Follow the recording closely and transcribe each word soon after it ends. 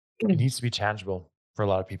it needs to be tangible for a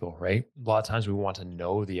lot of people, right? A lot of times we want to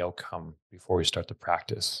know the outcome before we start to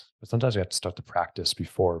practice, but sometimes we have to start to practice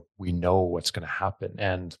before we know what's going to happen.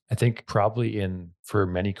 And I think probably for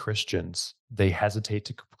many Christians, they hesitate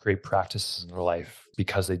to create practices in their life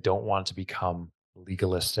because they don't want to become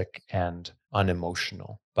legalistic and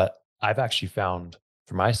unemotional. But I've actually found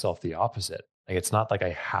for myself the opposite. Like it's not like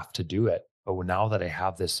I have to do it, but now that I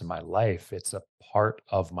have this in my life, it's a part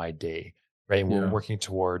of my day, right? And we're Yeah. working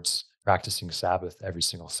towards practicing Sabbath every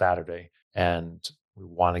single Saturday, and we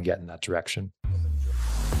want to get in that direction.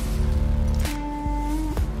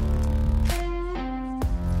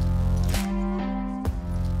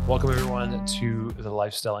 Welcome, everyone, to the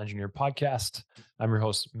Lifestyle Engineer Podcast. I'm your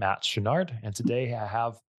host, Matt Chenard, and today I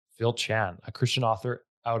have Phil Chan, a Christian author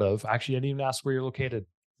actually, I didn't even ask where you're located,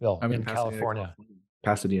 Phil, I'm in in Pasadena, California. California.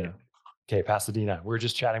 Okay, Pasadena. okay, Pasadena. We're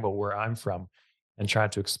just chatting about where I'm from and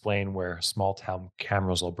trying to explain where small town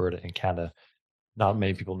Camrose, Alberta, in Canada. Not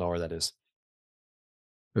many people know where that is.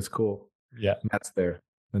 It's cool. Yeah. Matt's there,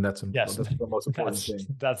 and Yes, that's the most important that's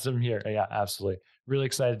thing. that's him here. Yeah, absolutely. Really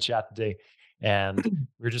excited to chat today. And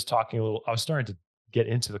we were just talking a little. I was starting to get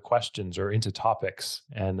into the questions or into topics,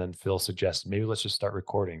 and then Phil suggested maybe let's just start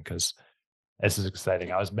recording because this is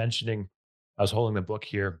exciting. I was holding the book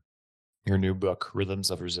here, your new book,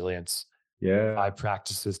 Rhythms of Resilience, Yeah, 5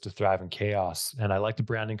 Practices to Thrive in Chaos. And I like the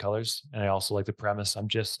branding colors, and I also like the premise. I'm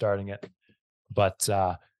just starting it, but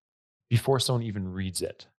before someone even reads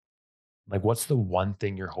it, like, what's the one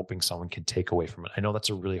thing you're hoping someone can take away from it? I know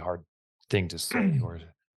that's a really hard thing to say,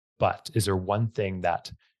 but is there one thing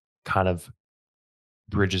that kind of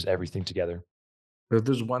bridges everything together?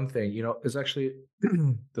 there's one thing. It's actually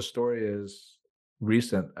the story is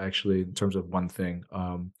recent, actually, in terms of one thing.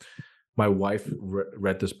 My wife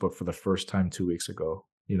read this book for the first time 2 weeks ago.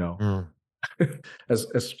 Mm,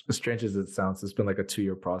 As strange as it sounds, it's been like a 2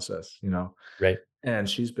 year process. right. And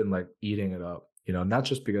she's been like eating it up. Not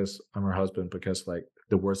just because I'm her husband, because like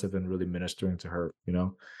the words have been really ministering to her.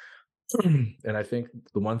 And I think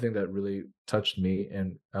the one thing that really touched me,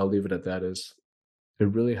 and I'll leave it at that, is it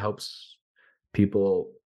really helps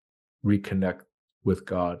people reconnect with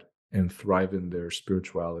God and thrive in their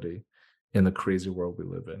spirituality in the crazy world we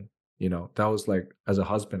live in. That was like, as a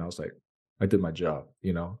husband, I was like, I did my job,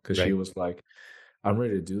 because she Right. was like, I'm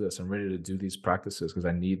ready to do this. I'm ready to do these practices because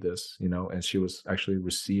I need this, and she was actually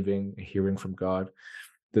receiving, hearing from God.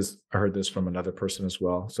 I heard this from another person as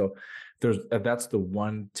well. So that's the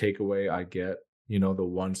one takeaway I get, the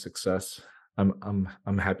one success. I'm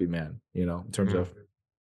a happy man, in terms Mm, of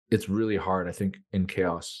it's really hard, I think, in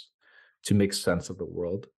chaos to make sense of the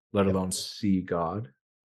world, let yep. alone see God.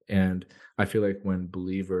 And I feel like when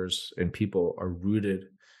believers and people are rooted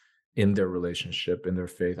in their relationship, in their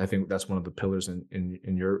faith, I think that's one of the pillars in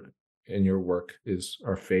your work is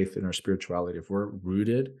our faith and our spirituality. If we're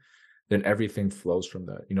rooted, then everything flows from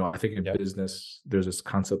that. I think in Yep. business, there's this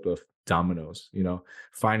concept of dominoes,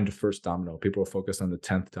 find the first domino. People are focused on the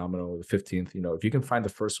 10th domino or the 15th. If you can find the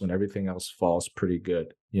first one, everything else falls pretty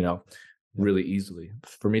good, Yep. really easily.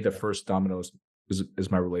 For me, the Yep. first domino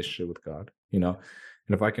is my relationship with God,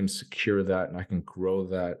 and if I can secure that and I can grow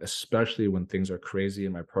that, especially when things are crazy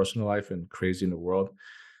in my personal life and crazy in the world,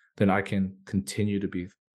 then I can continue to be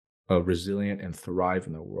resilient and thrive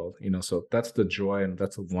in the world. So that's the joy, and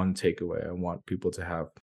that's the one takeaway I want people to have.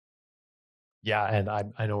 Yeah. And I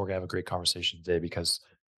know we're going to have a great conversation today because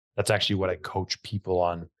that's actually what I coach people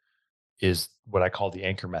on is what I call the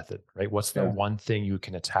anchor method, right? What's the Yeah, one thing you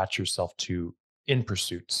can attach yourself to in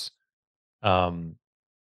pursuits? Um,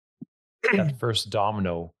 that first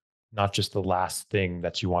domino, not just the last thing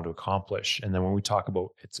that you want to accomplish. And then when we talk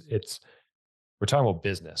about we're talking about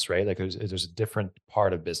business, right? Like there's a different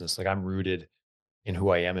part of business. Like I'm rooted in who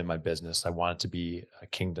I am in my business. I want it to be a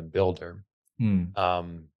kingdom builder. mm,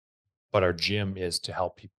 Um, but our gym is to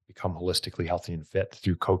help people become holistically healthy and fit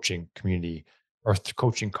through coaching community or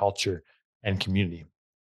coaching culture and community,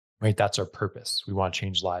 right? That's our purpose. We want to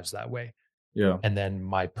change lives that way. yeah. And then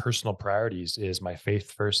my personal priorities is my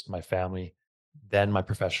faith first, my family, then my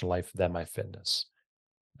professional life, then my fitness.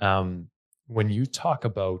 Um, when you talk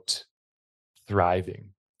about thriving,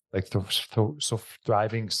 like so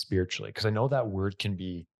thriving spiritually, because I know that word can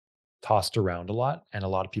be tossed around a lot, and a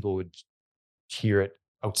lot of people would hear it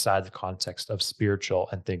outside the context of spiritual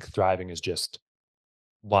and think thriving is just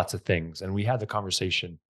lots of things. And we had the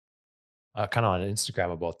conversation kind of on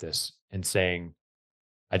Instagram about this and saying,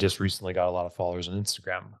 I just recently got a lot of followers on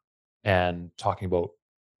Instagram and talking about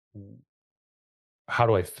how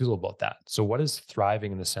do I feel about that? So, what is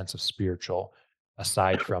thriving in the sense of spiritual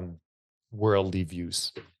aside from worldly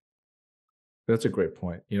views? That's a great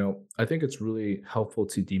point. I think it's really helpful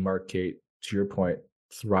to demarcate, to your point,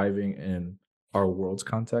 thriving in our world's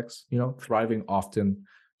context. Thriving often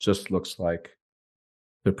just looks like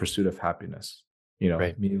the pursuit of happiness,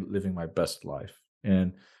 Right. me living my best life.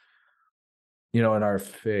 And, in our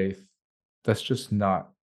faith, that's just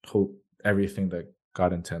not hope everything that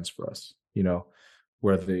God intends for us,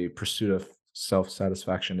 where the pursuit of self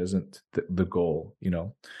satisfaction isn't the goal.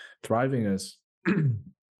 Thriving is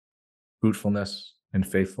fruitfulness and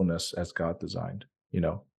faithfulness as God designed, you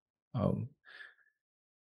know. Um,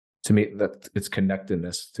 to me, that it's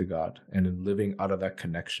connectedness to God and in living out of that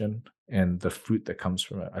connection and the fruit that comes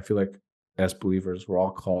from it. I feel like as believers, we're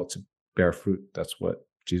all called to bear fruit. That's what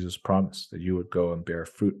Jesus promised, that you would go and bear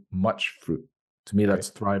fruit, much fruit. To me, Right. that's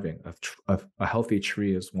thriving. A healthy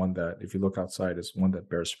tree is one that, if you look outside, is one that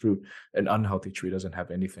bears fruit. An unhealthy tree doesn't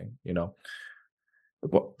have anything.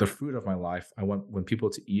 Well, the fruit of my life, I want when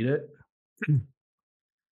people to eat it,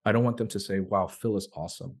 I don't want them to say, wow, Phil is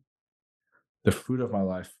awesome. The fruit of my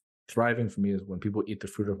life, thriving for me is when people eat the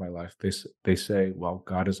fruit of my life, they say, wow,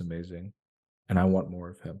 God is amazing and I want more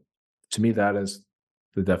of him. To me, that is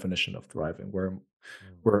the definition of thriving, Mm.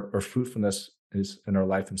 where our fruitfulness is in our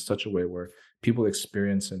life in such a way where people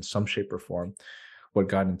experience in some shape or form what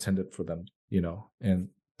God intended for them. And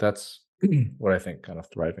that's what I think kind of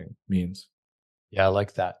thriving means. Yeah, I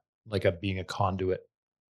like that. Like a being a conduit,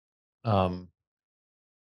 um,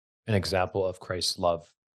 an example of Christ's love.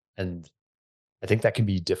 And I think that can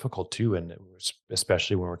be difficult too. And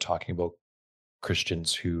especially when we're talking about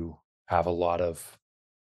Christians who have a lot of,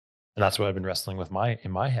 and that's what I've been wrestling with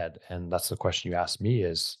in my head. And that's the question you asked me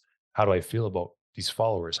is, how do I feel about these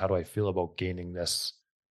followers? How do I feel about gaining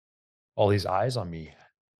all these eyes on me?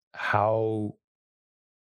 How,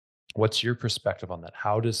 what's your perspective on that?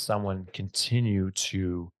 How does someone continue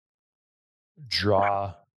to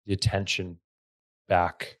draw the attention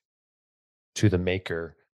back to the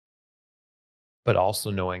maker, but also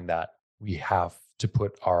knowing that we have to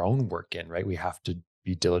put our own work in, right? We have to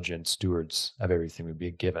be diligent stewards of everything we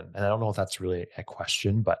be given. And I don't know if that's really a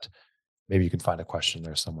question, but maybe you can find a question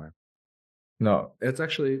there somewhere. No, it's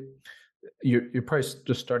actually you're probably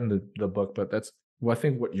just starting the book, but that's well, I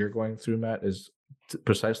think what you're going through, Matt, is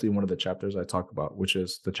precisely one of the chapters I talk about, which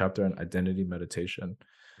is the chapter on identity meditation,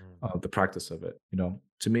 Mm. the practice of it.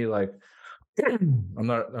 To me, like I don't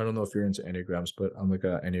know if you're into enneagrams, but I'm like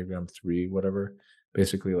a Enneagram 3, whatever.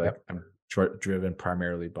 Basically, like Yep. I'm driven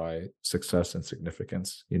primarily by success and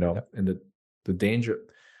significance. Yep. And the danger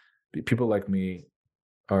people like me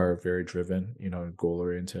are very driven, and goal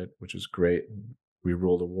oriented, which is great. We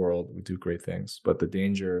rule the world, we do great things. But the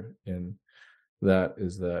danger in that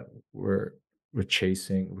is that we're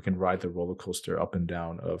chasing, we can ride the roller coaster up and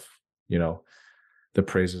down of, you know, the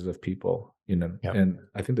praises of people. Yep. And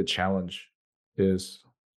I think the challenge is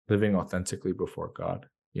living authentically before God.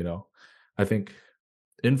 I think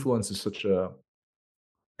influence is such a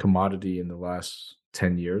commodity in the last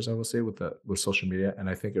 10 years, I would say, with social media. And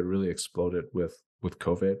I think it really exploded with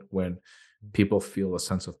COVID when people feel a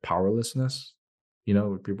sense of powerlessness.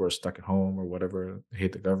 When people are stuck at home or whatever, they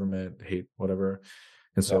hate the government, they hate whatever.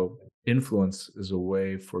 And Yep. so influence is a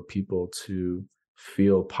way for people to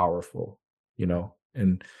feel powerful.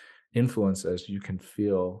 And influence, as you can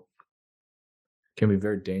feel, can be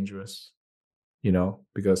very dangerous,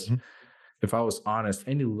 because Mhm. if I was honest,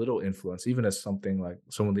 any little influence, even as something like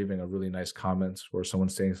someone leaving a really nice comment or someone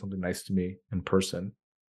saying something nice to me in person,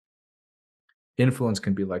 influence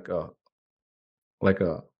can be like a like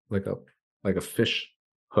a like a fish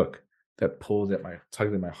hook that pulls at my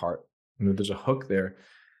tugs at my heart. There's a hook there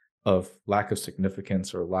of lack of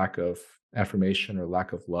significance or lack of affirmation or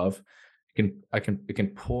lack of love. It can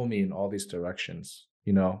pull me in all these directions,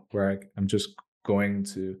 where I'm just going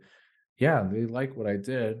to, yeah, they like what I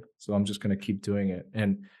did, so I'm just gonna keep doing it.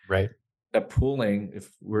 And Right. that pulling,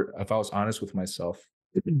 if I was honest with myself,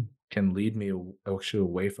 can lead me actually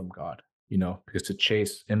away from God, because to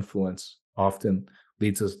chase influence often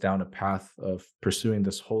leads us down a path of pursuing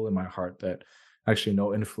this hole in my heart that actually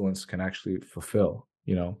no influence can actually fulfill.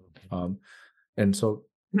 Mhm. Um, and so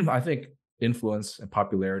I think influence and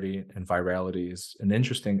popularity and virality is an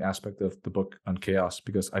interesting aspect of the book on chaos,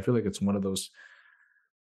 because I feel like it's one of the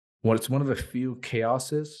few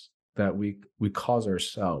chaoses that we cause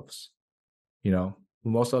ourselves.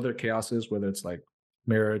 Most other chaoses, whether it's like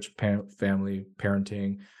marriage, family,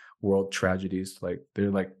 parenting, world tragedies, like they're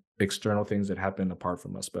like external things that happen apart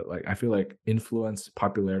from us. But like I feel like influence,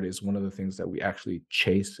 popularity is one of the things that we actually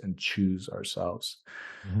chase and choose ourselves.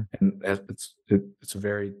 Mhm. And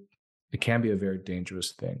it can be a very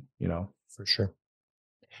dangerous thing. For sure.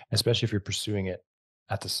 Especially if you're pursuing it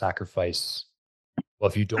at the sacrifice. Well,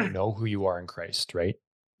 if you don't know who you are in Christ, right?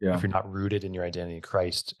 If Yeah. you're not rooted in your identity in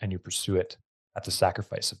Christ and you pursue it at the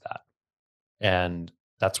sacrifice of that. And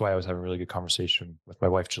that's why I was having a really good conversation with my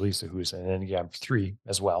wife, Jaleesa, who's an Enneagram 3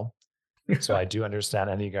 as well. So I do understand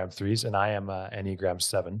Enneagram 3s, and I am a Enneagram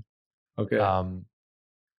 7. Okay. Um,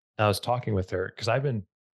 and I was talking with her because I've been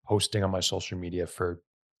posting on my social media for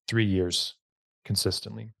 3 years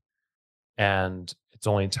consistently. And it's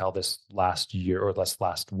only until this last year or this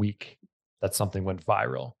last week that something went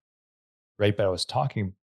viral, right? But I was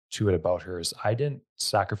talking to it about her is I didn't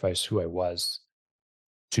sacrifice who I was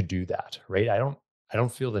to do that, right? I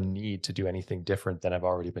don't feel the need to do anything different than I've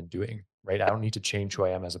already been doing, right? I don't need to change who I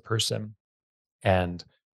am as a person. And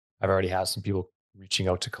I've already had some people reaching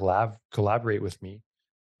out to collaborate with me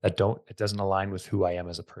that don't it doesn't align with who I am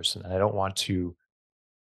as a person. And I don't want to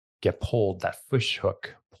get pulled, that fish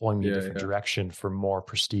hook pulling me a Yeah, different yeah. direction for more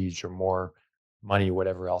prestige or more money,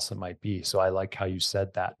 whatever else it might be. So I like how you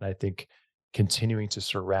said that. And I think continuing to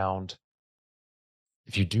surround,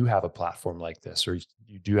 if you do have a platform like this, or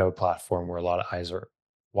you do have a platform where a lot of eyes are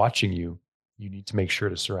watching you, you need to make sure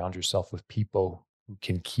to surround yourself with people who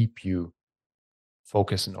can keep you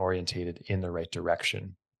focused and orientated in the right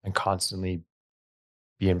direction and constantly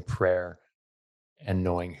be in prayer and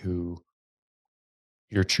knowing who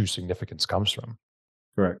your true significance comes from.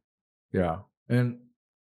 Correct. Yeah. And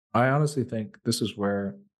I honestly think this is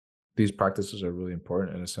where these practices are really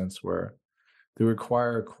important in a sense where they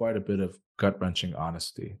require quite a bit of gut wrenching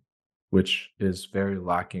honesty, which is very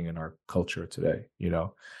lacking in our culture today.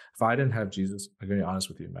 If I didn't have Jesus, I'm gonna be honest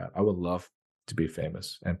with you, Matt, I would love to be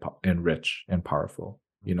famous and rich and powerful.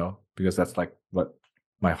 Because that's like what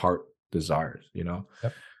my heart desires. Yep.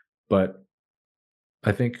 But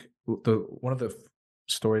I think the one of the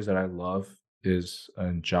stories that I love is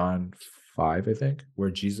in John 5, I think,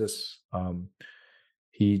 where Jesus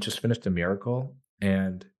he just finished a miracle,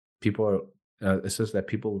 and people are. It says that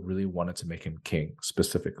people really wanted to make him king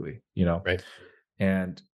specifically. Right.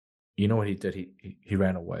 And you know what he did? He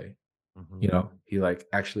ran away. Hmm. He like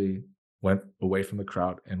actually went away from the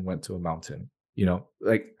crowd and went to a mountain.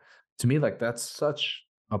 Like to me, like that's such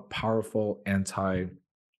a powerful anti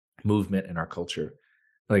movement in our culture.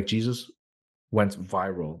 Like Jesus went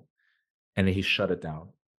viral and he shut it down,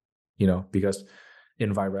 because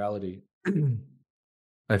in virality,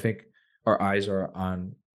 I think our eyes are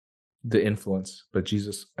on the influence, but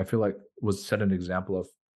Jesus, I feel like, was set an example of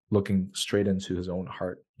looking straight into his own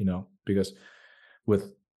heart, because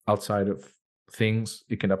with outside of things,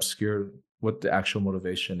 it can obscure what the actual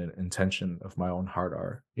motivation and intention of my own heart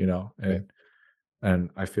are, Right. and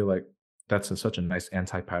I feel like that's such a nice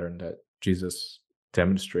anti-pattern that Jesus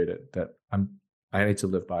demonstrated that I need to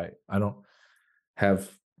live by. I don't have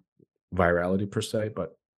virality per se,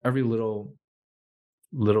 but every little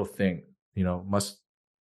thing, must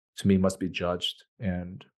to me must be judged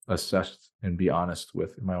and assessed and be honest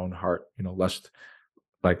with my own heart, lest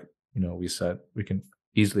like we said, we can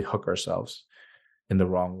easily hook ourselves in the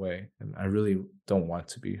wrong way. And I really don't want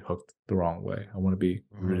to be hooked the wrong way. I want to be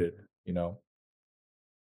Hmm. rooted.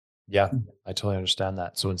 Yeah, I totally understand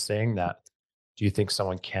that. So, in saying that, do you think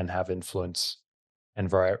someone can have influence and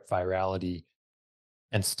virality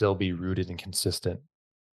and still be rooted and consistent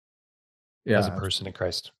as a Yeah, person in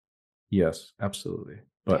Christ? yes, absolutely.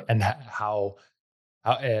 But And how?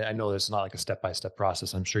 And I know it's not like a step by step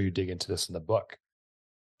process. I'm sure you dig into this in the book.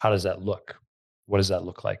 How does that look? What does that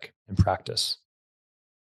look like in practice?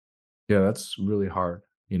 yeah, that's really hard.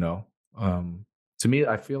 Um, to me,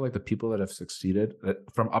 I feel like the people that have succeeded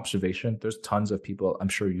from observation, there's tons of people I'm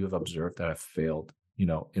sure you have observed that have failed,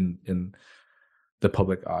 in the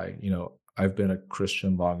public eye. I've been a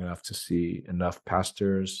Christian long enough to see enough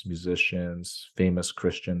pastors, musicians, famous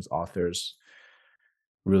Christians, authors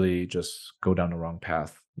really just go down the wrong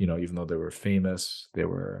path, even though they were famous, they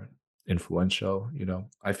were influential.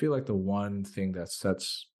 I feel like the one thing that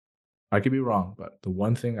sets, I could be wrong, but the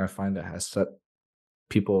one thing I find that has set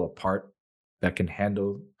people apart that can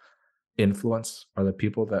handle influence are the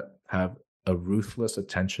people that have a ruthless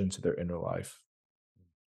attention to their inner life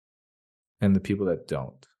and the people that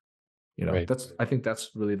don't. Right. That's I think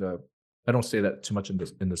that's really the I don't say that too much in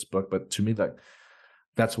this book, but to me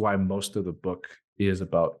that's why most of the book is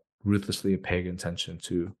about ruthlessly paying attention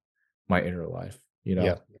to my inner life,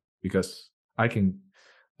 Yeah. because I can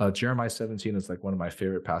Jeremiah 17 is like one of my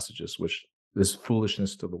favorite passages, which is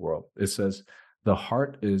foolishness to the world. It says, "The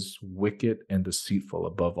heart is wicked and deceitful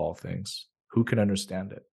above all things. Who can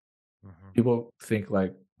understand it?" Hmm. People think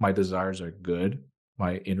like my desires are good,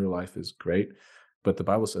 my inner life is great, but the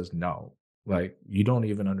Bible says no. Like you don't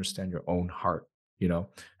even understand your own heart.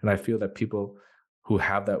 And I feel that people who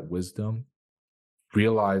have that wisdom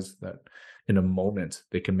realize that in a moment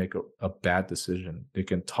they can make a bad decision. They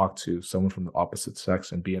can talk to someone from the opposite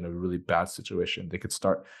sex and be in a really bad situation. They could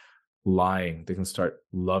start lying. They can start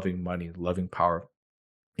loving money, loving power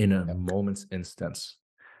in a Yep. moment's instance.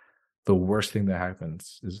 The worst thing that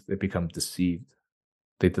happens is they become deceived.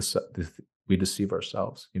 We deceive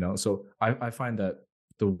ourselves, you know. So I find that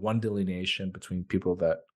the one delineation between people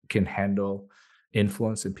that can handle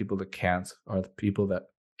influence and people that can't are the people that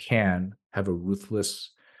can have a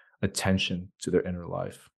ruthless attention to their inner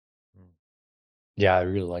life. Mm. Yeah, I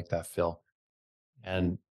really like that, Phil.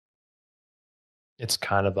 And it's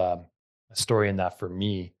kind of a story in that for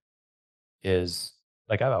me is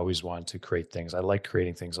like I've always wanted to create things. I like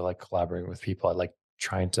creating things. I like collaborating with people. I like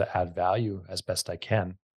trying to add value as best I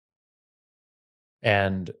can.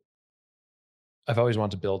 And I've always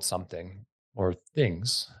wanted to build something or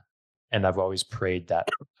things. And I've always prayed that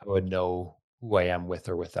I would know who I am with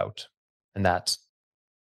or without, and that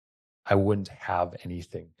I wouldn't have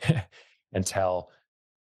anything until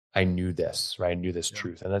I knew this, right? I knew this Yeah,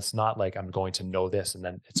 truth. And it's not like I'm going to know this and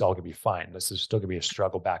then it's all going to be fine. This is still going to be a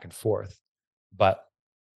struggle back and forth. But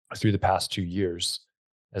through the past 2 years,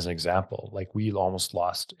 as an example, like we almost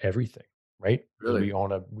lost everything, right? Because really.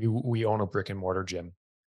 we own a brick and mortar gym.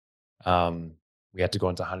 Um, we had to go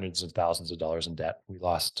into hundreds of thousands of dollars in debt. We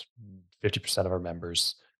lost 50% of our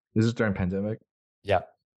members. This is during pandemic. Yeah.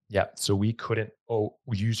 Yeah. So we couldn't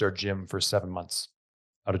we used our gym for 7 months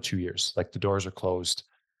out of 2 years. Like the doors are closed,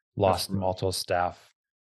 That's lost rough. multiple staff.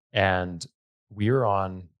 And we were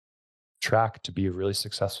on track to be a really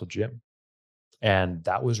successful gym. And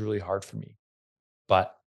that was really hard for me.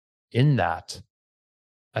 But in that,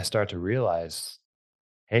 I started to realize,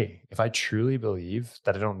 hey, if I truly believe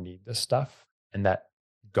that I don't need this stuff and that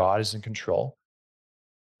God is in control,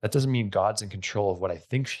 that doesn't mean God's in control of what I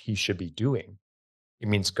think he should be doing. It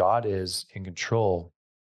means God is in control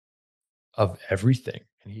of everything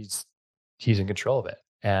and he's in control of it.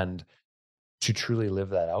 And to truly live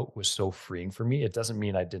that out was so freeing for me. It doesn't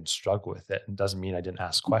mean I didn't struggle with it. It doesn't mean I didn't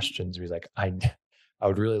ask questions. Be like, I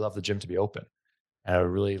would really love the gym to be open. And I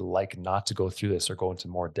would really like not to go through this or go into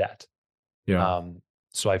more debt. Yeah. Um,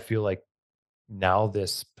 so I feel like now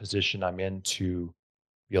this position I'm in to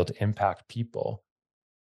be able to impact people,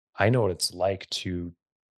 I know what it's like to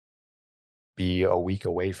be a week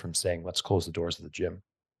away from saying, let's close the doors of the gym,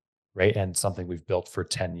 right? And something we've built for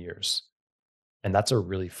 10 years. And that's a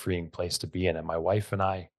really freeing place to be in. And my wife and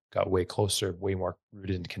I got way closer, way more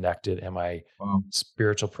rooted and connected. And my Wow.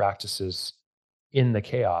 spiritual practices in the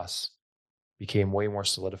chaos became way more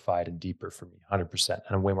solidified and deeper for me, 100%.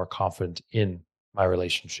 And I'm way more confident in my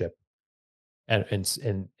relationship and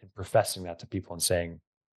in professing that to people and saying,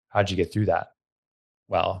 how'd you get through that?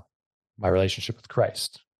 Well, my relationship with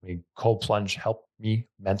Christ. I mean, cold plunge helped me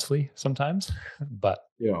mentally sometimes, but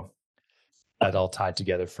Yeah. that all tied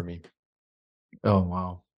together for me. Oh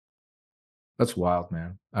wow. That's wild,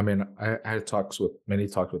 man. I mean, I had many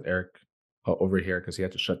talks with Eric over here because he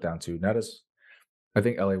had to shut down too. Not as I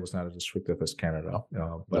think LA was not as restrictive as Canada,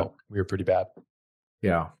 No, but no, we were pretty bad.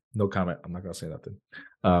 yeah, no comment. I'm not gonna say nothing.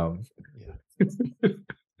 Um, Yeah.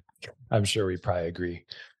 I'm sure we probably agree,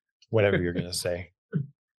 whatever you're going to say.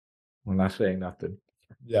 I'm not saying nothing.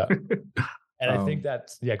 Yeah. And I think um,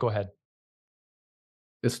 that, yeah, go ahead.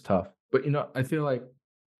 it's tough, but I feel like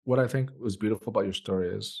what I think was beautiful about your story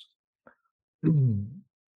is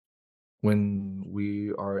when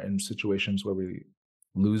we are in situations where we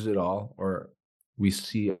lose it all or we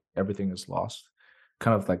see everything is lost,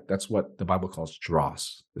 kind of like that's what the Bible calls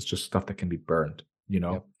dross. It's just stuff that can be burned, you Yep.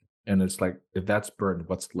 know? And it's like, if that's burned,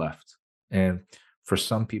 what's left? And for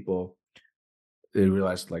some people, they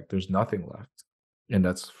realize like there's nothing left. And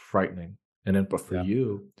that's frightening. And then, but for Yeah.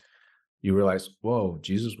 you, you realize, whoa,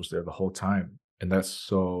 Jesus was there the whole time. And that's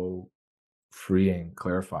so freeing,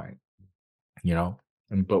 clarifying, you know?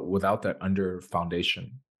 And but without that under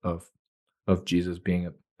foundation of Jesus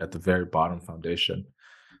being at the very bottom foundation,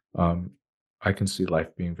 um, I can see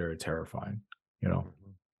life being very terrifying, you know?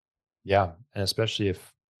 Mhm. Yeah. And especially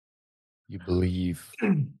if you believe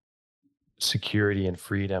security and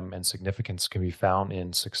freedom and significance can be found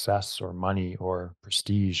in success or money or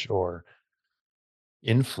prestige or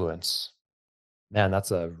influence, man,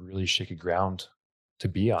 that's a really shaky ground to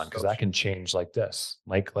be on because So that can shaky. change like this.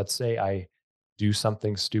 Like, let's say I do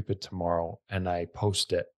something stupid tomorrow and I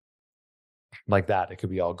post it like that, it could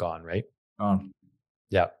be all gone, right? Um,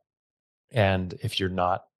 Yeah. And if you're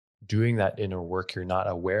not doing that inner work, you're not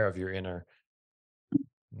aware of your inner,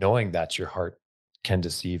 knowing that your heart can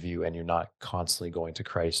deceive you and you're not constantly going to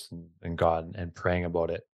Christ and God and praying about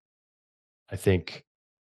it. I think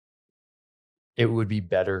it would be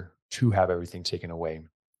better to have everything taken away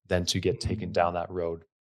than to get taken Mm. down that road.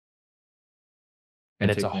 And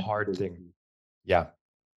And it's a take my hard neighbor with thing. you. Yeah.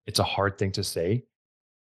 It's a hard thing to say.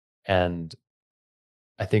 And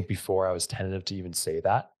I think before I was tentative to even say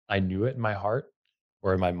that. I knew it in my heart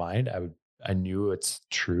or in my mind. I knew it's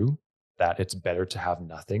true that it's better to have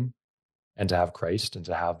nothing and to have Christ and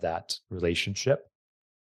to have that relationship.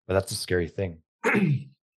 But that's a scary thing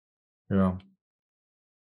Yeah.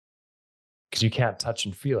 because you can't touch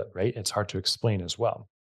and feel it, right? It's hard to explain as well.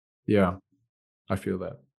 Yeah. I feel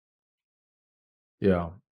that. Yeah.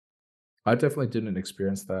 I definitely didn't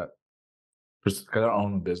experience that because I don't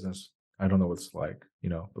own a business. I don't know what it's like, you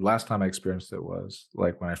know. But last time I experienced it was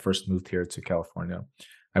like when I first moved here to California.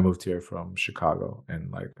 I moved here from Chicago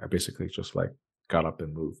and like I basically just like got up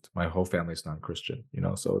and moved. My whole family's non-Christian, you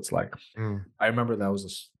know. So it's like Mm, I remember that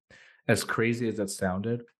was as crazy as that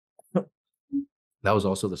sounded, that was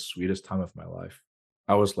also the sweetest time of my life.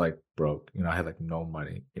 I was like broke, you know, I had like no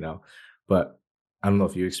money, you know. But I don't know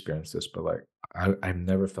if you experienced this, but like I've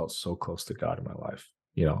never felt so close to God in my life,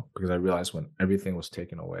 you know, because I realized when everything was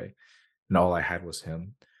taken away and all I had was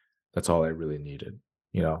him, that's all I really needed,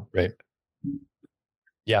 you know. right.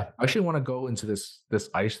 Yeah. I actually want to go into this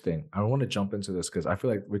ice thing. I want to jump into this because I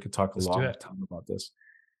feel like we could talk a Let's do long it. time about this.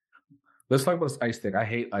 Let's talk about this ice thing. I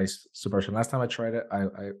hate ice submersion. Last time I tried it,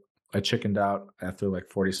 I chickened out after like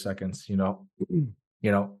 40 seconds, you know.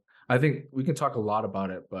 You know, I think we can talk a lot about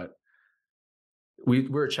it, but we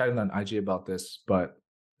were chatting on IG about this, but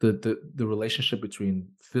the relationship between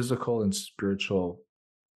physical and spiritual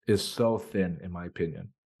is so thin, in my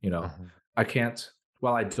opinion. You know, Mhm. I can't.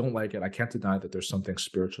 While I don't like it, I can't deny that there's something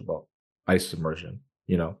spiritual about ice immersion.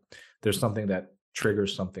 You know, there's something that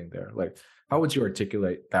triggers something there. Like, how would you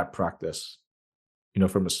articulate that practice? You know,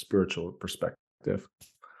 from a spiritual perspective.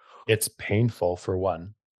 It's painful for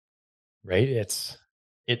one, right? It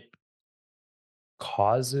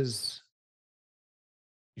causes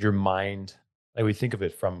your mind, like we think of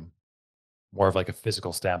it from more of like a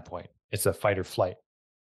physical standpoint. It's a fight or flight.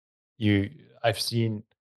 I've seen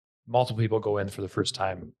multiple people go in for the first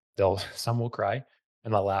time. Some will cry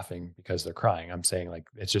and not laughing because they're crying. I'm saying like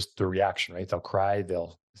it's just the reaction, right? They'll cry,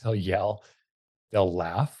 they'll yell, they'll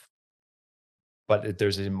laugh, but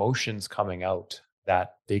there's emotions coming out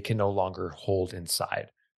that they can no longer hold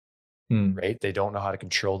inside, Hmm. right? They don't know how to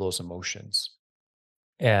control those emotions.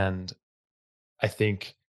 And I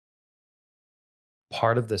think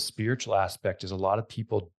part of the spiritual aspect is a lot of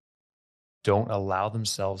people don't allow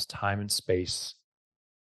themselves time and space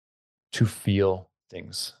to feel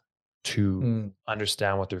things, to Hmm.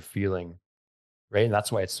 understand what they're feeling, right? And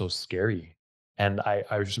that's why it's so scary. And I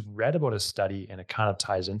just read about a study and it kind of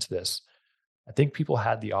ties into this. I think people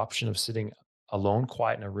had the option of sitting alone,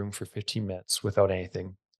 quiet in a room for 15 minutes without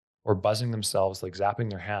anything, or buzzing themselves, like zapping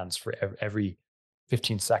their hands for every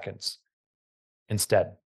 15 seconds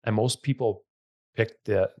instead. And most people pick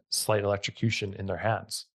the slight electrocution in their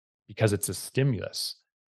hands because it's a stimulus.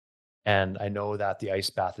 And I know that the ice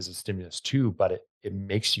bath is a stimulus too, but it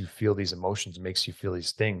makes you feel these emotions, makes you feel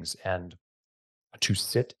these things. And to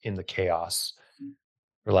sit in the chaos,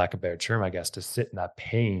 for lack of a better term, I guess, to sit in that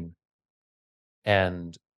pain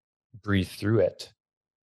and breathe through it,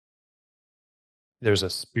 there's a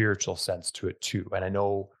spiritual sense to it too. And I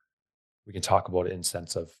know we can talk about it in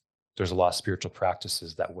sense of there's a lot of spiritual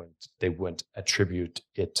practices that wouldn't attribute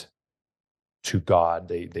it to God.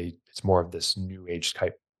 They it's more of this new age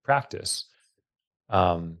type practice.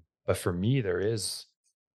 But for me, there is,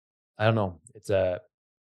 I don't know, it's a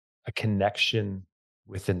connection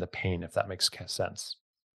within the pain, if that makes sense.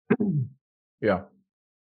 Yeah,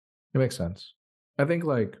 it makes sense. I think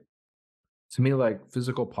like to me, like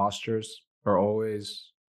physical postures are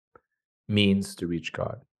always means to reach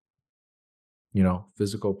God. You know,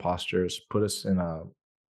 physical postures put us in a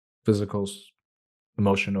physical,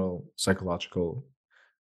 emotional, psychological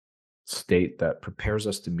state that prepares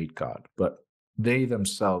us to meet God, but they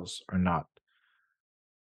themselves are not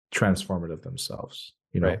transformative themselves.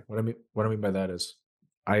 You Right. know what I mean by that is,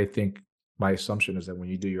 I think my assumption is that when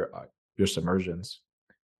you do your submersions,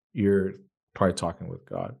 you're probably talking with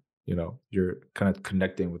God. You know, you're kind of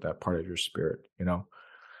connecting with that part of your spirit. You know,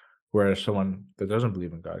 whereas someone that doesn't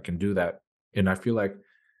believe in God can do that, and I feel like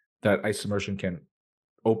that ice immersion can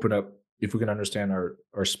open up if we can understand our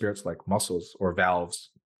spirits like muscles or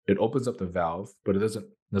valves. It opens up the valve, but it doesn't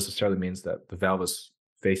necessarily means that the valve is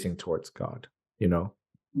facing towards God. You know,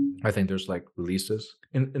 I think there's like releases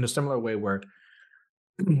in a similar way where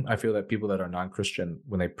I feel that people that are non-Christian,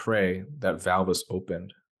 when they pray, that valve is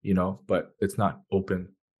opened, you know, but it's not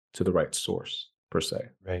open to the right source per se,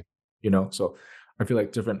 Right. you know. So I feel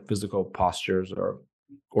like different physical postures or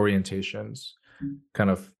orientations kind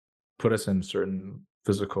of put us in certain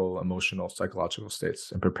physical, emotional, psychological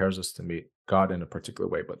states and prepares us to meet God in a particular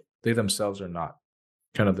way, but they themselves are not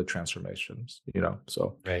kind of the transformations, you know?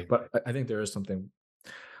 So, Right. but I think there is something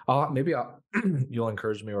maybe I'll you'll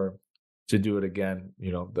encourage me or to do it again,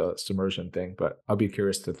 you know, the submersion thing, but I'll be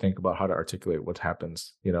curious to think about how to articulate what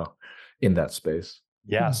happens, you know, in that space.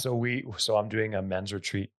 Yeah. Mhm. So I'm doing a men's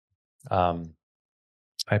retreat. Um,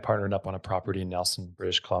 I partnered up on a property in Nelson,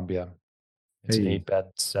 British Columbia. It's an Hey,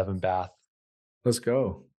 8-bed, 7-bath. let's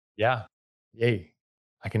go. Yeah. Yay.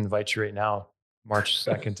 I can invite you right now, March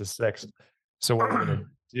 2nd to 6th. So what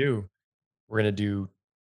do, we're going to do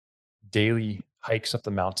daily hikes up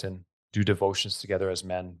the mountain, do devotions together as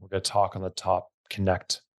men. We're going to talk on the top,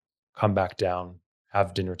 connect, come back down,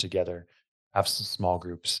 have dinner together, have some small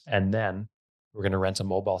groups. And then we're going to rent a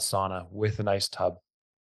mobile sauna with an ice tub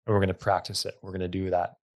and we're going to practice it. We're going to do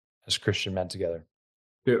that as Christian men together.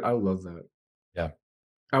 Dude, I love that. Yeah.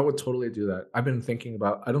 I would totally do that. I've been thinking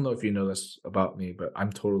about I don't know if you know this about me, but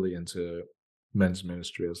I'm totally into men's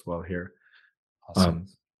ministry as well here. Awesome. Um,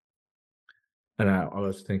 and I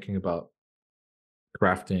was thinking about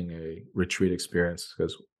crafting a retreat experience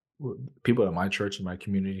because people at my church and my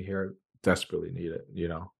community here desperately need it, you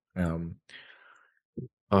know.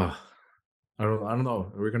 Uh, I don't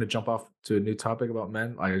know. We're gonna jump off to a new topic about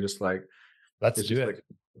men. I just like Let's it's do just it. like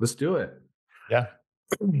let's do it. Yeah.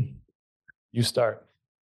 You start.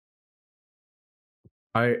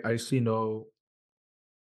 I see no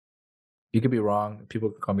you could be wrong. People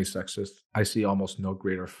could call me sexist. I see almost no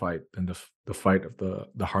greater fight than the fight of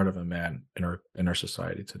the heart of a man in our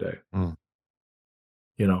society today. Mm,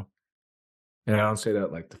 You know, and I don't say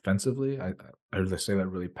that like defensively. I really say that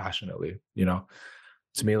really passionately. You know,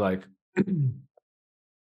 to me, like the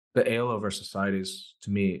ail of our societies,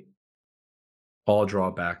 to me, all draw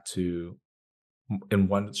back to in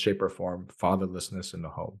one shape or form fatherlessness in the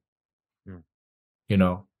home. mm, You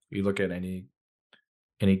know, you look at any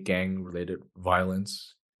gang related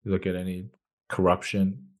violence, you look at any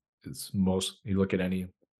corruption. It's most you look at any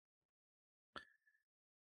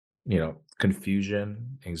you know,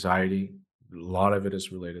 confusion, anxiety, a lot of it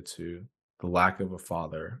is related to the lack of a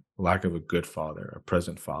father, lack of a good father, a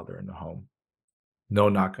present father in the home. No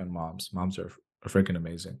knock on moms. Are freaking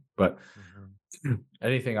amazing. But mhm,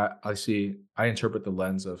 anything I see, I interpret the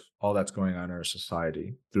lens of all that's going on in our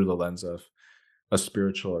society through the lens of a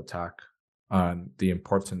spiritual attack on the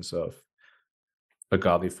importance of a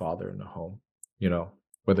godly father in the home. You know,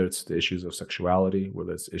 whether it's the issues of sexuality,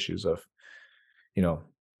 whether it's issues of you know,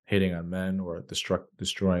 hitting on men or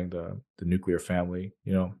destroying the nuclear family,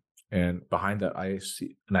 you know. And behind that, I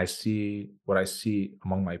see what I see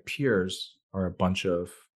among my peers are a bunch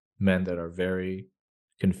of men that are very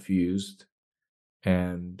confused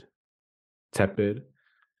and tepid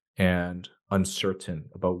and uncertain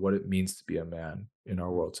about what it means to be a man in our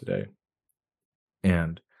mm. world today.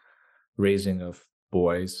 And raising of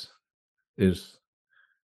boys is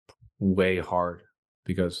way hard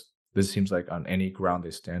because this seems like on any ground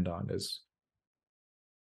they stand on is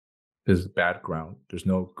bad ground. There's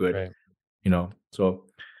no good, Right. you know. So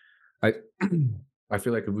I I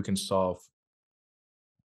feel like if we can solve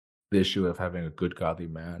the issue of having a good godly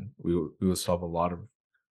man, we will solve a lot of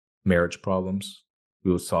marriage problems.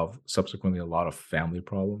 We will solve subsequently a lot of family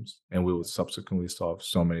problems, and we will subsequently solve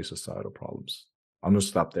so many societal problems. I'm gonna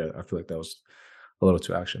stop there. I feel like that was a little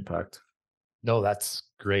too action packed. No, that's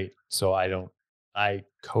great. So I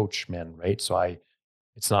coach men, right?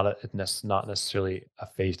 It's not necessarily a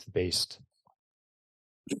faith-based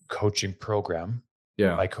coaching program.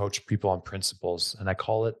 Yeah. I coach people on principles and I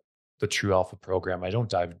call it the True Alpha program. I don't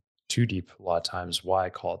dive too deep a lot of times why I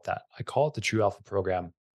call it that. I call it the True Alpha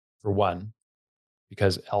program for one,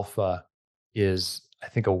 because alpha is, I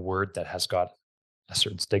think, a word that has got a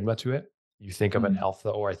certain stigma to it. You think of an Mm, alpha,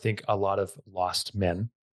 or I think a lot of lost men,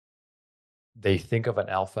 they think of an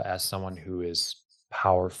alpha as someone who is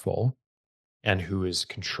powerful and who is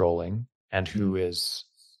controlling and who mm, is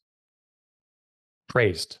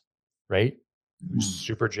praised, right? Who's mm,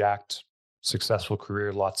 super jacked, successful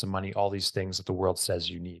career, lots of money, all these things that the world says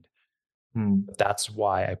you need. mm. But that's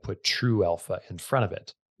why I put true alpha in front of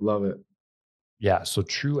it. Love it. Yeah. So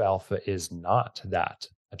true alpha is not that.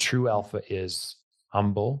 A true alpha is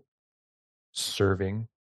humble, serving,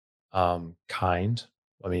 kind.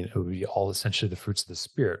 I mean, it would be all essentially the fruits of the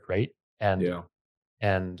spirit, right? And Yeah.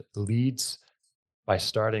 and leads by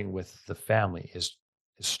starting with the family is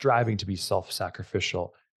striving to be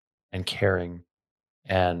self-sacrificial and caring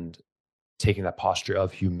and taking that posture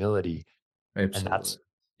of humility. And Absolutely. that's,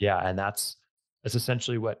 yeah, and that's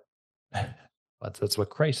essentially what That's what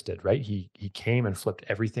Christ did, right? He came and flipped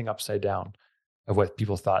everything upside down of what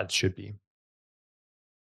people thought it should be.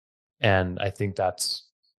 And I think that's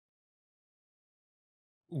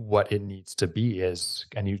what it needs to be is,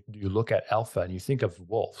 and you look at alpha and you think of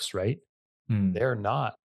wolves, right? Mm, They're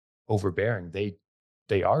not overbearing.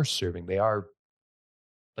 They are serving.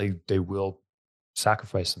 They will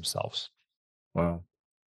sacrifice themselves. wow.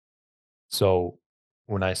 So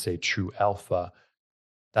when I say true alpha,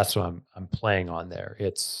 that's what I'm playing on there.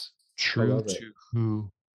 It's I true love it. to who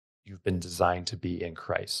you've been designed to be in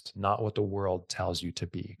Christ, not what the world tells you to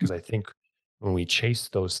be. Because I think when we chase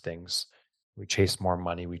those things, we chase more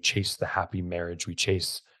money, we chase the happy marriage, we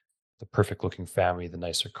chase the perfect looking family, the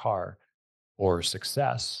nicer car, or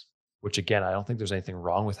success, which again, I don't think there's anything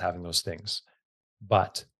wrong with having those things.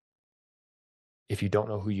 But if you don't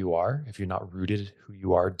know who you are, if you're not rooted who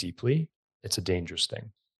you are deeply, it's a dangerous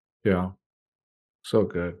thing. Yeah, so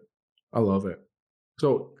good. I love it.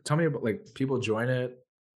 So tell me about like people join it,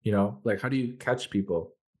 like how do you catch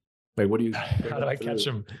people? Like what do you bring How do them I catch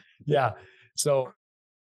through? them? Yeah. So,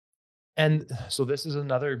 and so this is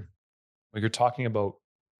another, when you're talking about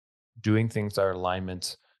doing things that are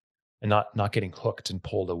alignment and not getting hooked and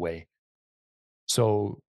pulled away.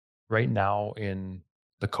 So right now in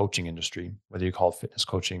the coaching industry, whether you call it fitness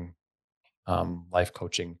coaching, life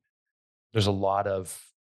coaching, there's a lot of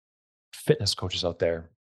fitness coaches out there,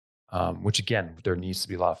 which again, there needs to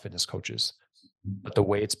be a lot of fitness coaches. But the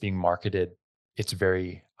way it's being marketed, it's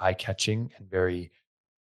very eye catching and very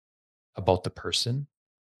about the person.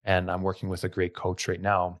 And I'm working with a great coach right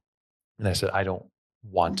now. And I said, I don't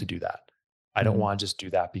want to do that. I don't Mm, want to just do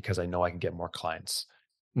that because I know I can get more clients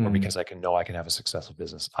or mm, because I can have a successful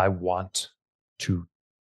business. I want to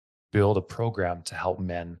build a program to help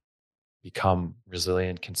men become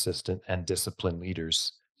resilient, consistent, and disciplined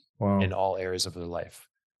leaders in wow. all areas of their life.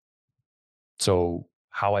 So,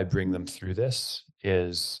 how I bring them through this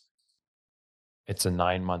is it's a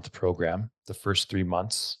 9-month program. The first 3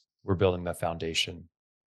 months, we're building that foundation.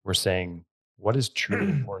 We're saying, what is truly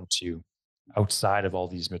important to you outside of all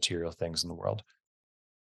these material things in the world?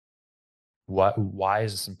 Why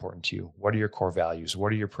is this important to you? What are your core values?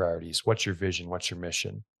 What are your priorities? What's your vision? What's your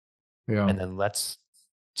mission? Yeah, And then let's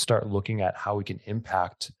start looking at how we can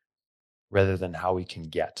impact rather than how we can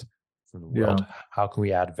get from the yeah, world. How can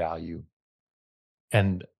we add value?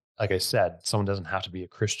 And like I said, someone doesn't have to be a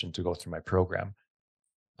Christian to go through my program.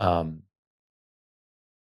 Um,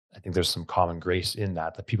 I think there's some common grace in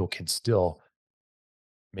that, that people can still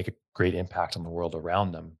make a great impact on the world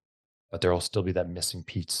around them, but there will still be that missing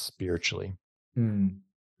piece spiritually mm,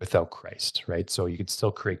 without Christ, right? So you can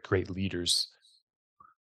still create great leaders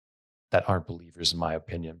that aren't believers, in my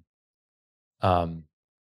opinion. Um,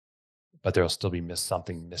 but there'll still be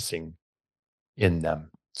something missing in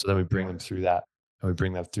them. So then we bring yeah, them through that, and we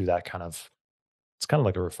bring them through that kind of, it's kind of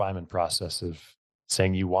like a refinement process of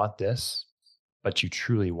saying you want this, but you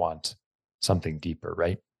truly want something deeper,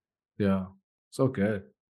 right? yeah. So good.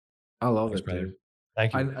 I love Thanks, it, brother. dude.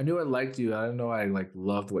 Thank you. I knew I liked you. I didn't know I like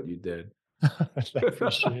loved what you did. I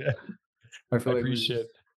appreciate it. I I feel like appreciate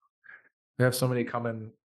it. we have so many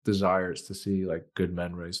common desires to see like good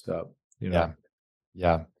men raised up, you Yeah. know?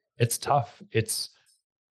 Yeah. It's tough.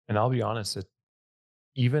 And I'll be honest,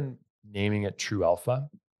 even naming it True Alpha,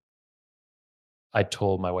 I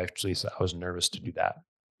told my wife, Lisa, I was nervous to do that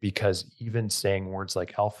because even saying words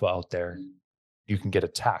like alpha out there, you can get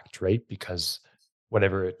attacked, right? Because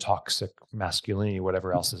whatever toxic masculinity,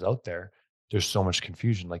 whatever else is out there, there's so much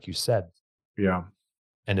confusion, like you said. Yeah,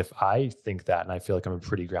 And if I think that and I feel like I'm a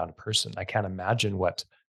pretty grounded person, I can't imagine what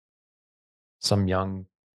some young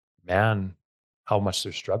man, how much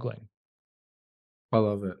they're struggling. I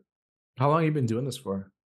love it. How long you been doing this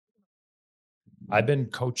for? I've been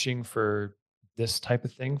coaching for this type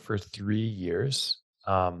of thing for 3 years.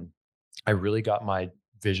 Um, I really got my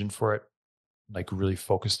vision for it, like really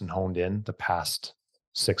focused and honed in the past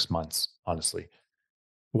 6 months, honestly.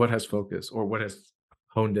 What has focus or what has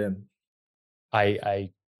honed in? I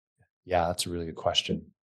yeah, that's a really good question.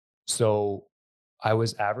 So I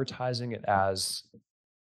was advertising it as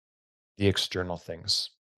the external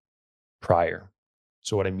things prior.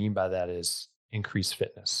 So what I mean by that is increase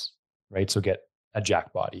fitness, right? So get a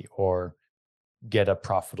jack body or get a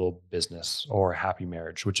profitable business or a happy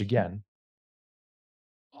marriage, which again,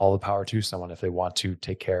 all the power to someone if they want to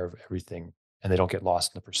take care of everything and they don't get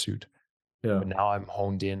lost in the pursuit. Yeah, But now I'm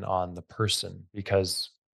honed in on the person because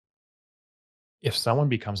if someone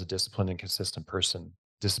becomes a disciplined and consistent person,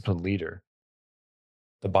 disciplined leader,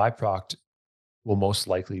 the byproduct will most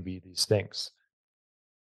likely be these things,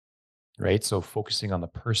 right? So focusing on the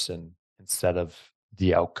person instead of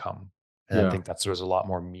the outcome, And I Yeah. think that's there's a lot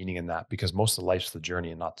more meaning in that because most of life's the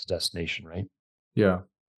journey and not the destination, right? Yeah.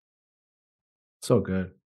 So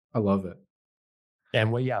good. I love it.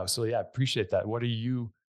 And well, yeah, so yeah, I appreciate that. What are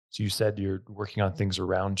you so you said you're working on things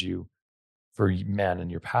around you for men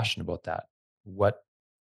and you're passionate about that. What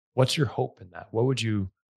what's your hope in that? What would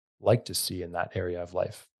you like to see in that area of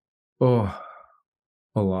life? Oh,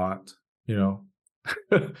 a lot, you know.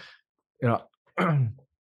 You know,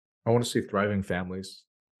 I want to see thriving families.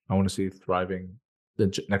 I want to see thriving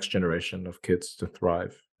next generation of kids to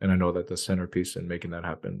thrive. And I know that the centerpiece in making that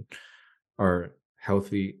happen are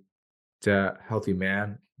healthy dad, healthy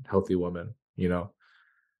man, healthy woman, you know.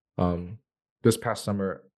 Um, this past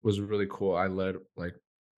summer was really cool. I led like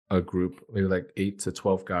a group, maybe like 8 to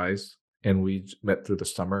 12 guys, and we met through the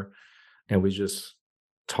summer and we just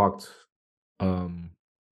talked um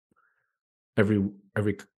every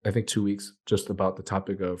every I think 2 weeks just about the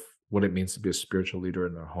topic of what it means to be a spiritual leader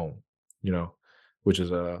in their home, you know, which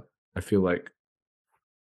is a I feel like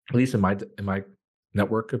at least in my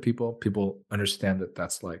network of people, people understand that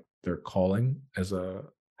that's like their calling as a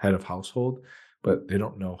head of household, but they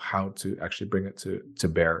don't know how to actually bring it to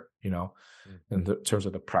bear, you know, Mm. in terms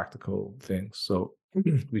of the practical things. So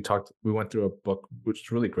we went through a book, which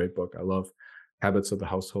is a really great book. I love Habits of the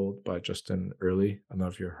Household by Justin Early. I don't know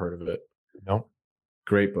if you've heard of it. No?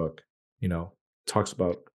 Great book, you know, talks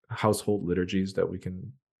about household liturgies that we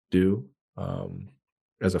can do um,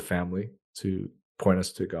 as a family to point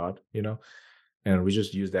us to God, you know, and we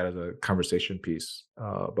just use that as a conversation piece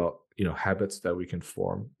about, you know, habits that we can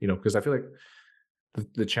form, you know, because I feel like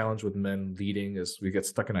the challenge with men leading is we get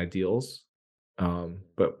stuck in ideals,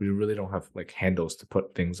 but we really don't have like handles to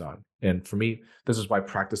put things on. And for me, this is why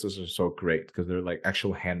practices are so great because they're like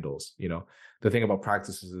actual handles. You know, the thing about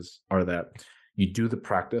practices are that you do the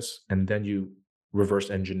practice and then you reverse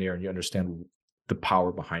engineer and you understand the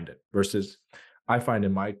power behind it. Versus, I find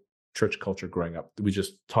in my church culture growing up, we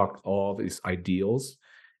just talk all these ideals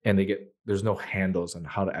and there's no handles on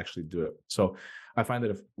how to actually do it. So I find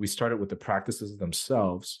that if we started with the practices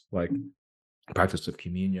themselves, like practice of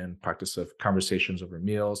communion, practice of conversations over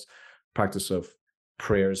meals, practice of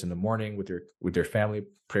prayers in the morning with your family,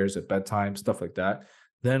 prayers at bedtime, stuff like that,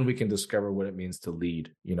 then we can discover what it means to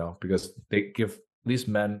lead, you know, because they give these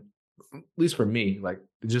men, at least for me, like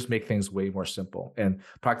they just make things way more simple. And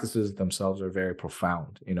practices themselves are very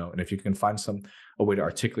profound, you know. And if you can find a way to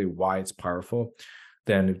articulate why it's powerful,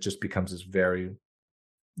 then it just becomes this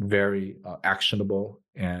very actionable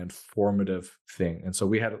and formative thing. And so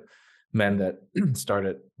we had men that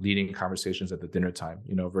started leading conversations at the dinner time,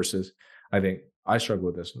 you know, versus I think I struggle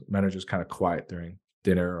with this. Men are just kind of quiet during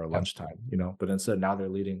dinner or Yeah. lunchtime, you know, but instead now they're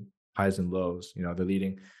leading highs and lows, you know,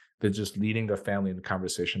 they're just leading their family in the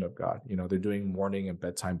conversation of God. You know, they're doing morning and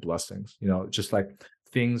bedtime blessings, you know, just like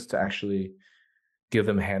things to actually give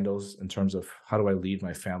them handles in terms of how do I lead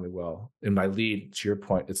my family well? And by lead, to your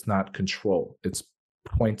point, it's not control, it's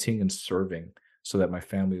pointing and serving so that my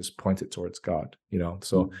family is pointed towards God, you know?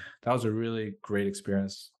 So Mm. that was a really great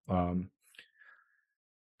experience.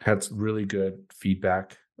 Had really good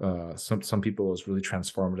feedback. Some people it was really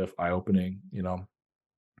transformative, eye opening, you know?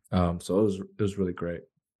 So it was really great.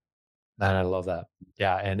 And I love that.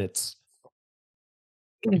 Yeah, and it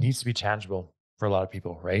needs to be tangible for a lot of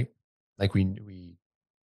people, right? Like we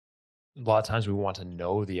a lot of times we want to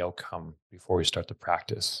know the outcome before we start to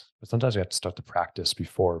practice. But sometimes we have to start the practice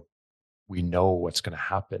before we know what's going to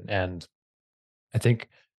happen. And I think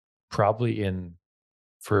probably in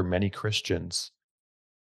for many Christians,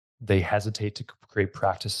 they hesitate to create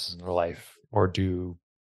practices in their life or do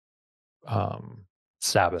um,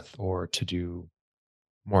 Sabbath or to do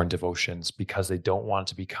more in devotions because they don't want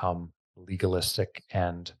to become legalistic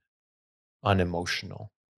and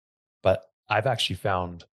unemotional. But I've actually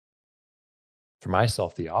found for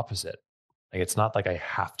myself the opposite. Like it's not like I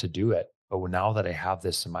have to do it, but now that I have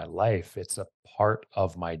this in my life, it's a part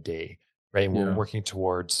of my day, right? And we're Yeah, working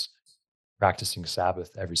towards practicing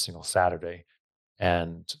Sabbath every single Saturday,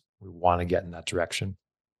 and we want to get in that direction.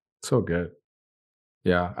 so good.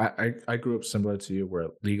 Yeah, I grew up similar to you where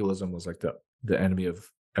legalism was like the enemy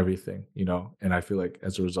of everything, you know? And I feel like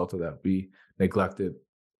as a result of that, we neglected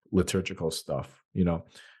liturgical stuff, you know?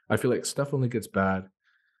 I feel like stuff only gets bad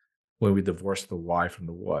when we divorce the why from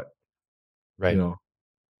the what, you Right, know?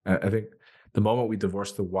 I think the moment we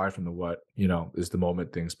divorce the why from the what, you know, is the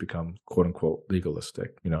moment things become quote unquote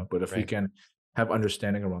legalistic, you know? But if we right. can have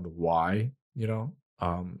understanding around the why, you know,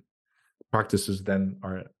 practices then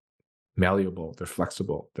are malleable, they're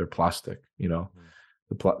flexible, they're plastic, you know? Mhm.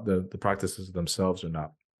 The practices themselves are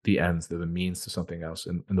not the ends; they're the means to something else,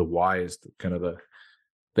 and the why is kind of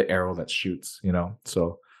the arrow that shoots. You know,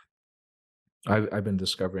 so I've been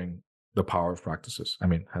discovering the power of practices. I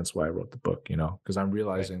mean, hence why I wrote the book, because I'm Right.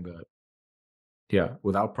 realizing that, yeah,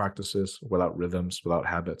 without practices, without rhythms, without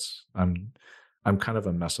habits, I'm kind of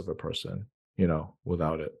a mess of a person,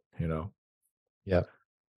 without it. Yeah.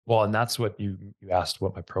 Well, and that's what you asked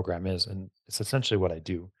what my program is, and it's essentially what I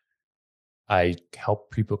do. I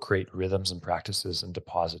help people create rhythms and practices and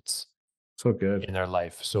deposits So good. in their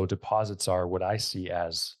life. So deposits are what I see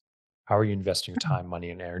as how are you investing your time, money,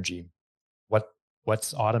 and energy? What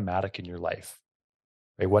what's automatic in your life?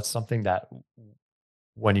 Right? What's something that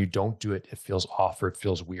when you don't do it, it feels off or it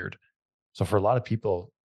feels weird. So for a lot of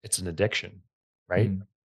people, it's an addiction, right? Mm,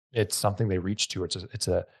 It's something they reach to. It's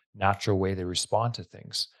a natural way they respond to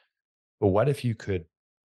things. But what if you could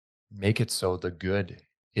make it so the good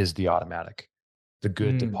is the automatic, the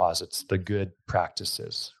good mm. deposits, the good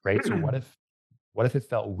practices, right? So what if it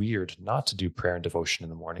felt weird not to do prayer and devotion in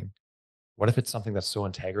the morning? What if it's something that's so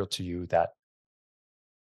integral to you that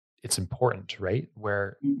it's important, right?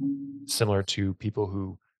 Where similar to people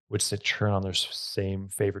who would sit turn on their same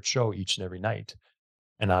favorite show each and every night.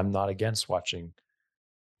 And I'm not against watching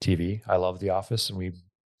TV. I love The Office and we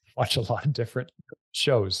watch a lot of different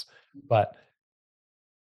shows, but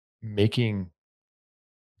making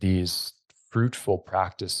these fruitful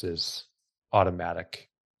practices automatic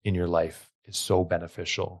in your life is so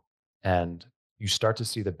beneficial. And you start to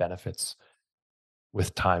see the benefits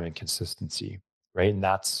with time and consistency, right? And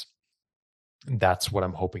that's what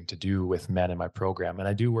I'm hoping to do with men in my program. And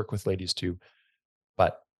I do work with ladies too,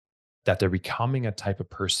 but that they're becoming a type of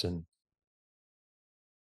person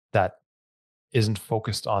that isn't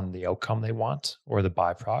focused on the outcome they want or the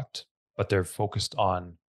byproduct, but they're focused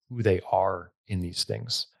on who they are in these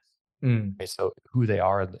things. Mm, Right? So who they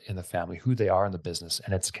are in the family, who they are in the business,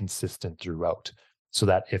 and it's consistent throughout. So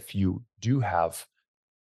that if you do have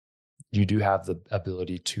the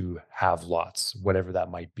ability to have lots, whatever that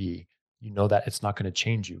might be, you know that it's not going to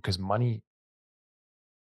change you because money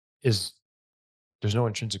is there's no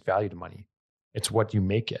intrinsic value to money. It's what you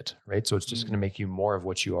make it, right? So it's just going to mm, make you more of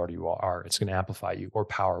what you already are. It's going to amplify you or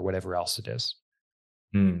power whatever else it is.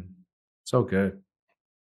 mm. So good.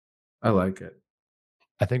 I like it.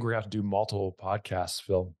 I think we're going to have to do multiple podcasts,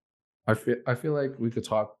 Phil. I feel like we could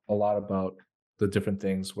talk a lot about the different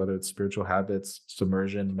things, whether it's spiritual habits,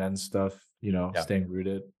 submersion, men's stuff, Yeah. staying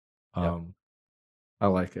rooted. Yeah. Um, I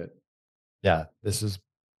like it. Yeah. This has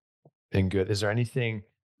been good. Is there anything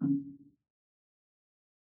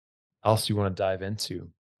else you want to dive into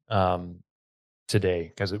um, today?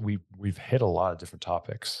 Because we've hit a lot of different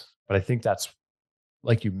topics, but I think that's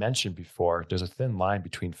like you mentioned before. There's a thin line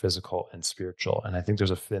between physical and spiritual, and I think there's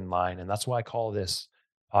a thin line, and that's why I call this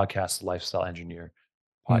podcast "Lifestyle Engineer"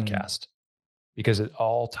 Mm, podcast because it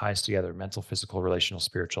all ties together: mental, physical, relational,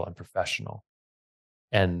 spiritual, and professional.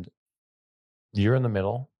 And you're in the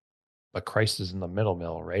middle, but Christ is in the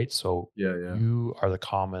middle, right? So yeah, yeah, you are the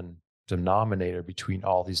common denominator between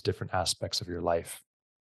all these different aspects of your life.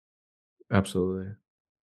 absolutely.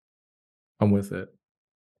 I'm with it.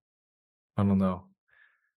 I don't know.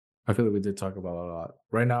 I feel like we did talk about a lot.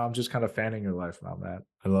 Right now, I'm just kind of fanning your life now, man.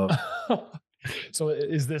 I love. So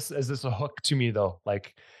is this a hook to me though?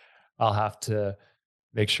 Like I'll have to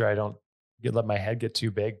make sure I don't let my head get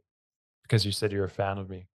too big because you said you're a fan of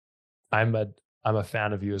me. I'm a I'm a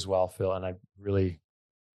fan of you as well, Phil, and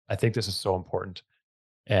I think this is so important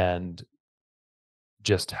and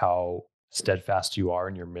just how steadfast you are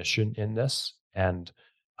in your mission in this and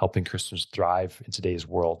helping Christians thrive in today's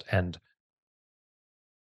world and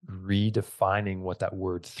redefining what that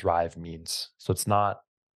word thrive means. So it's not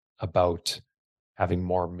about having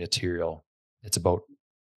more material. It's about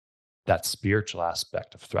that spiritual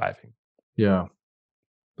aspect of thriving. Yeah,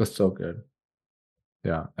 that's so good.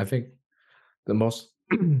 Yeah, I think the most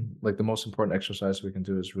like the most important exercise we can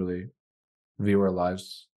do is really view our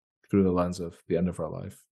lives through the lens of the end of our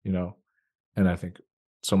life. And I think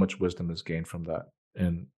so much wisdom is gained from that.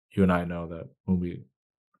 And you and I know that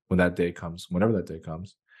when that day comes, whenever that day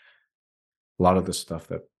comes, a lot of the stuff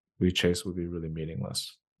that we chase will be really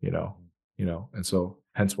meaningless, you know, and so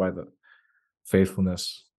hence why the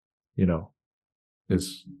faithfulness, you know,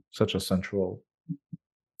 is such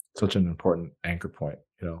an important anchor point.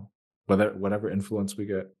 Whatever influence we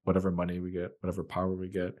get, whatever money we get, whatever power we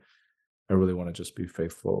get, I really want to just be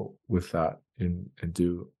faithful with that and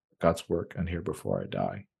do God's work and here before I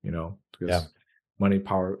die, Yeah. because money,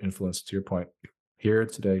 power, influence, to your point, here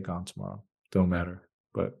today, gone tomorrow, don't Yeah. matter.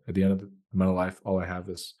 But at the end of my life, all I have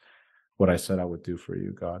is what I said I would do for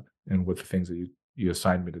you, God, and with the things that you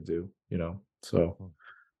assigned me to do. So Mm.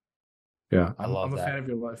 yeah, I I'm love a fan that. of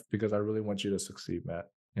your life because I really want you to succeed,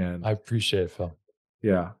 Matt. And I appreciate it, Phil.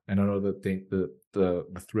 Yeah, and I know the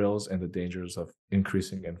thrills and the dangers of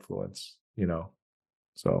increasing influence, you know?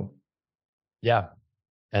 So, Yeah.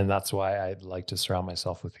 And that's why I like to surround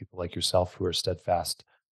myself with people like yourself who are steadfast,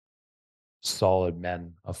 solid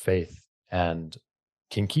men of faith and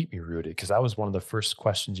can keep me rooted. Cause that was one of the first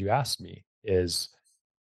questions you asked me is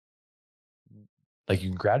like you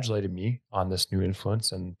congratulated me on this new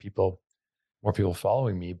influence and more people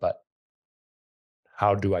following me, but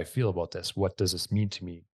how do I feel about this? What does this mean to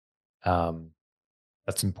me? Um,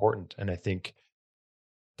 that's important. And I think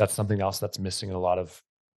that's something else that's missing in a lot of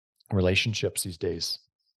relationships these days.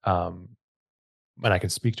 Um, and I can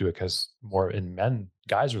speak to it because more in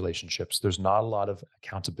guys relationships, there's not a lot of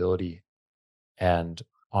accountability and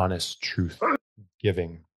honest truth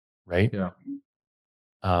giving, right? yeah.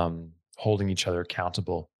 Holding each other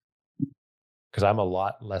accountable. Because I'm a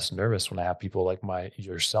lot less nervous when I have people like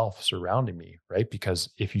yourself surrounding me, right? Because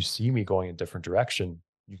if you see me going a different direction,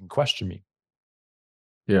 you can question me,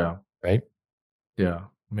 Yeah, right? yeah.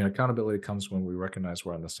 I mean, accountability comes when we recognize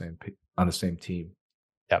we're on the same team,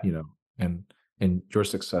 Yeah. you know, and your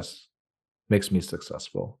success makes me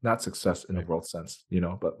successful. Not success in the Right. world sense, you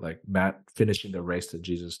know, but like Matt finishing the race that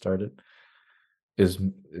Jesus started is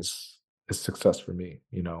is is success for me,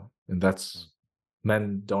 you know. And Mm. that's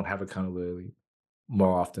men don't have accountability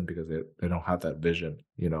more often because they don't have that vision,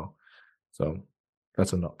 you know. So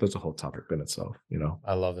that's a whole topic in itself, you know.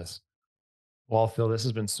 I love this. Well, Phil, this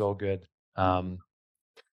has been so good. Um,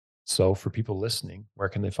 so for people listening, where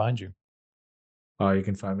can they find you? You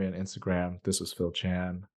can find me on Instagram. This is Phil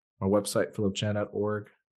Chan. My website, philipchan.org.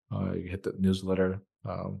 You hit the newsletter.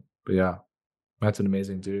 But yeah, Matt's an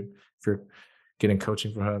amazing dude. If you're getting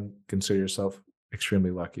coaching from him, consider yourself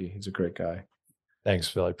extremely lucky. He's a great guy. Thanks,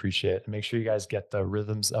 Phil. I appreciate it. And make sure you guys get the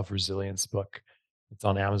Rhythms of Resilience book. It's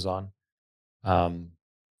on Amazon. Um,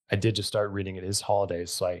 I did just start reading it. It is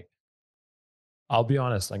holidays, so I'll be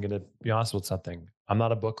honest. I'm going to be honest with something. I'm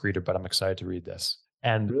not a book reader, but I'm excited to read this.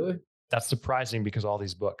 And Really? that's surprising because all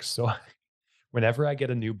these books. So whenever I get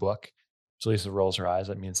a new book, Jaleesa rolls her eyes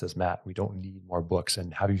at me and says, Matt, we don't need more books.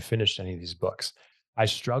 And have you finished any of these books? I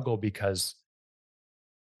struggle because,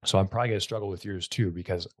 so I'm probably going to struggle with yours too,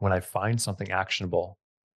 because when I find something actionable,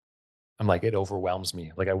 I'm like, it overwhelms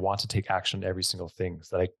me. Like I want to take action on every single thing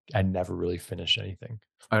so that I never really finish anything.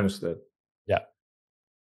 I understood. Yeah.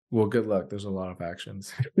 Well, good luck. There's a lot of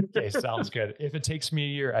actions. Okay. Sounds good. If it takes me a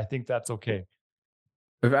year, I think that's okay.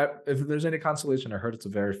 If there's any consolation, I heard it's a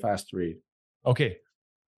very fast read. Okay.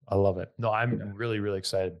 I love it. No, I'm Yeah. really, really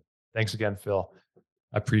excited. Thanks again, Phil.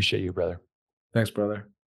 I appreciate you, brother. Thanks, brother.